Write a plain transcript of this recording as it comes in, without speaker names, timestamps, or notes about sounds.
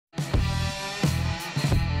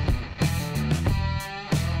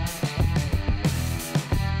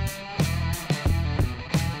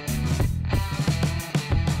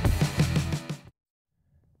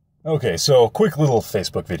Okay, so quick little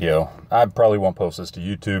Facebook video. I probably won't post this to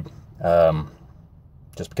YouTube,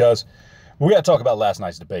 just because. We got to talk about last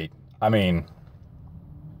night's debate. I mean,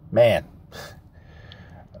 man.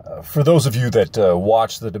 For those of you that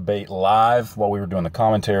watched the debate live while we were doing the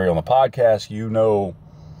commentary on the podcast, you know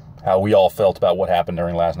how we all felt about what happened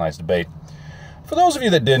during last night's debate. For those of you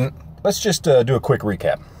that didn't, let's just do a quick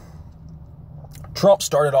recap. Trump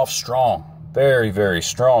started off strong. Very, very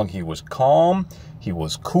strong. He was calm. He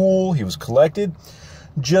was cool. He was collected.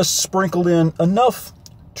 Just sprinkled in enough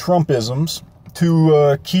Trumpisms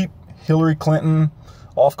to keep Hillary Clinton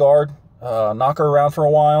off guard, knock her around for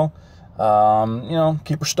a while,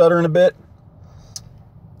 keep her stuttering a bit.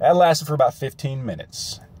 That lasted for about 15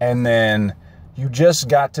 minutes. And then you just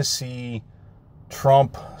got to see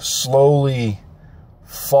Trump slowly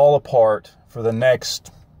fall apart for the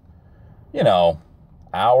next,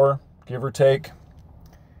 hour, give or take.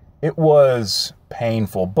 It was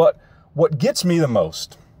painful. But what gets me the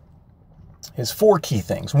most is four key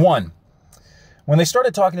things. One, when they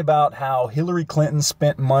started talking about how Hillary Clinton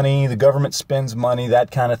spent money, the government spends money,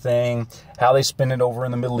 that kind of thing, how they spend it over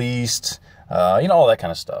in the Middle East, all that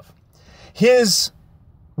kind of stuff. His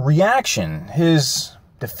reaction, his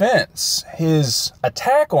defense, his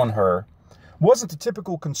attack on her wasn't the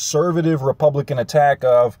typical conservative Republican attack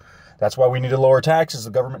of, that's why we need to lower taxes, the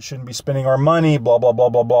government shouldn't be spending our money, blah, blah, blah,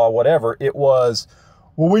 blah, blah, whatever. It was,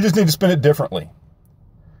 well, we just need to spend it differently.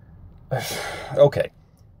 Okay.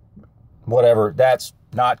 Whatever. That's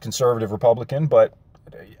not conservative Republican, but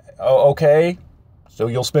okay. So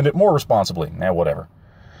you'll spend it more responsibly. Nah, whatever.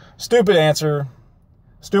 Stupid answer.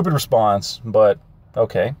 Stupid response, but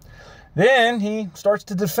okay. Then he starts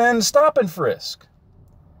to defend stop and frisk.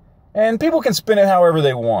 And people can spin it however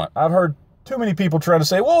they want. I've heard too many people trying to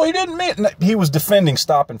say, well, he didn't mean it. He was defending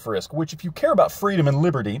stop and frisk, which if you care about freedom and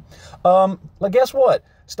liberty, guess what?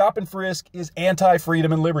 Stop and frisk is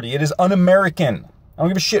anti-freedom and liberty. It is un-American. I don't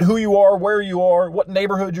give a shit who you are, where you are, what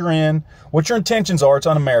neighborhood you're in, what your intentions are. It's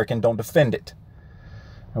un-American. Don't defend it.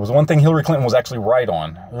 It was one thing Hillary Clinton was actually right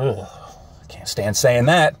on. Ugh, can't stand saying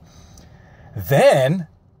that. Then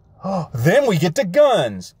we get to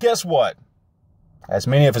guns. Guess what? As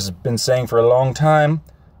many of us have been saying for a long time,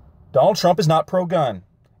 Donald Trump is not pro-gun.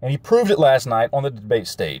 And he proved it last night on the debate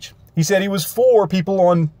stage. He said he was for people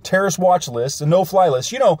on terrorist watch lists and no-fly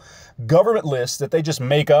lists. Government lists that they just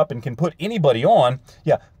make up and can put anybody on.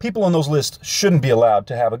 Yeah, people on those lists shouldn't be allowed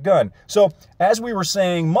to have a gun. So, as we were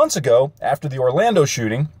saying months ago, after the Orlando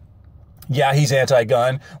shooting, yeah, he's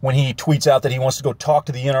anti-gun when he tweets out that he wants to go talk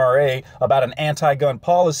to the NRA about an anti-gun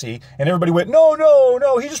policy. And everybody went,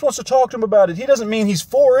 no, he just wants to talk to him about it. He doesn't mean he's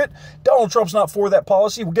for it. Donald Trump's not for that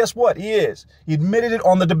policy. Well, guess what? He is. He admitted it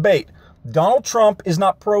on the debate. Donald Trump is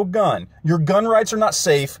not pro-gun. Your gun rights are not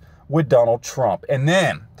safe with Donald Trump. And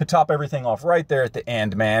then, to top everything off right there at the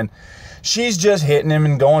end, man, she's just hitting him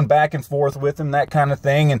and going back and forth with him, that kind of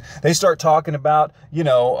thing. And they start talking about, you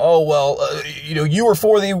were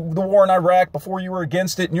for the war in Iraq before you were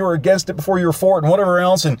against it, and you were against it before you were for it, and whatever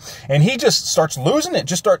else. And he just starts losing it.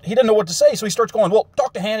 He doesn't know what to say. So he starts going, well,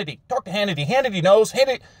 talk to Hannity. Talk to Hannity. Hannity knows.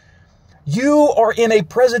 Hannity. You are in a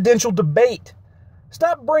presidential debate.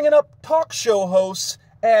 Stop bringing up talk show hosts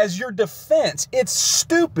as your defense. It's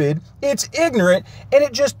stupid, it's ignorant, and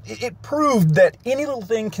it proved that any little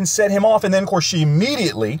thing can set him off. And then, of course, she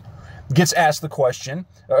immediately gets asked the question,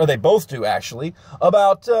 or they both do actually,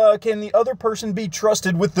 about can the other person be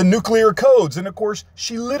trusted with the nuclear codes? And, of course,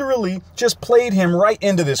 she literally just played him right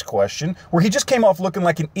into this question, where he just came off looking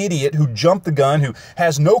like an idiot who jumped the gun, who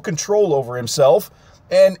has no control over himself,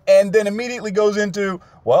 and then immediately goes into,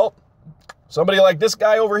 well, somebody like this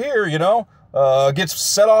guy over here, gets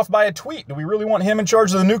set off by a tweet. Do we really want him in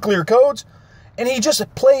charge of the nuclear codes? And he just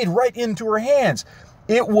played right into her hands.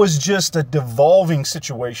 It was just a devolving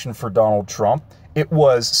situation for Donald Trump. It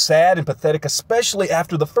was sad and pathetic, especially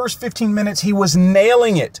after the first 15 minutes. He was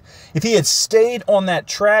nailing it. If he had stayed on that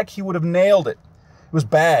track, he would have nailed it. It was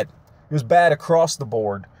bad. It was bad across the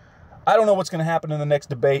board. I don't know what's going to happen in the next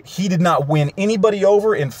debate. He did not win anybody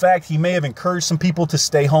over. In fact, he may have encouraged some people to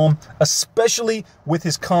stay home, especially with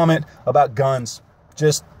his comment about guns.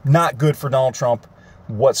 Just not good for Donald Trump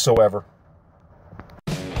whatsoever.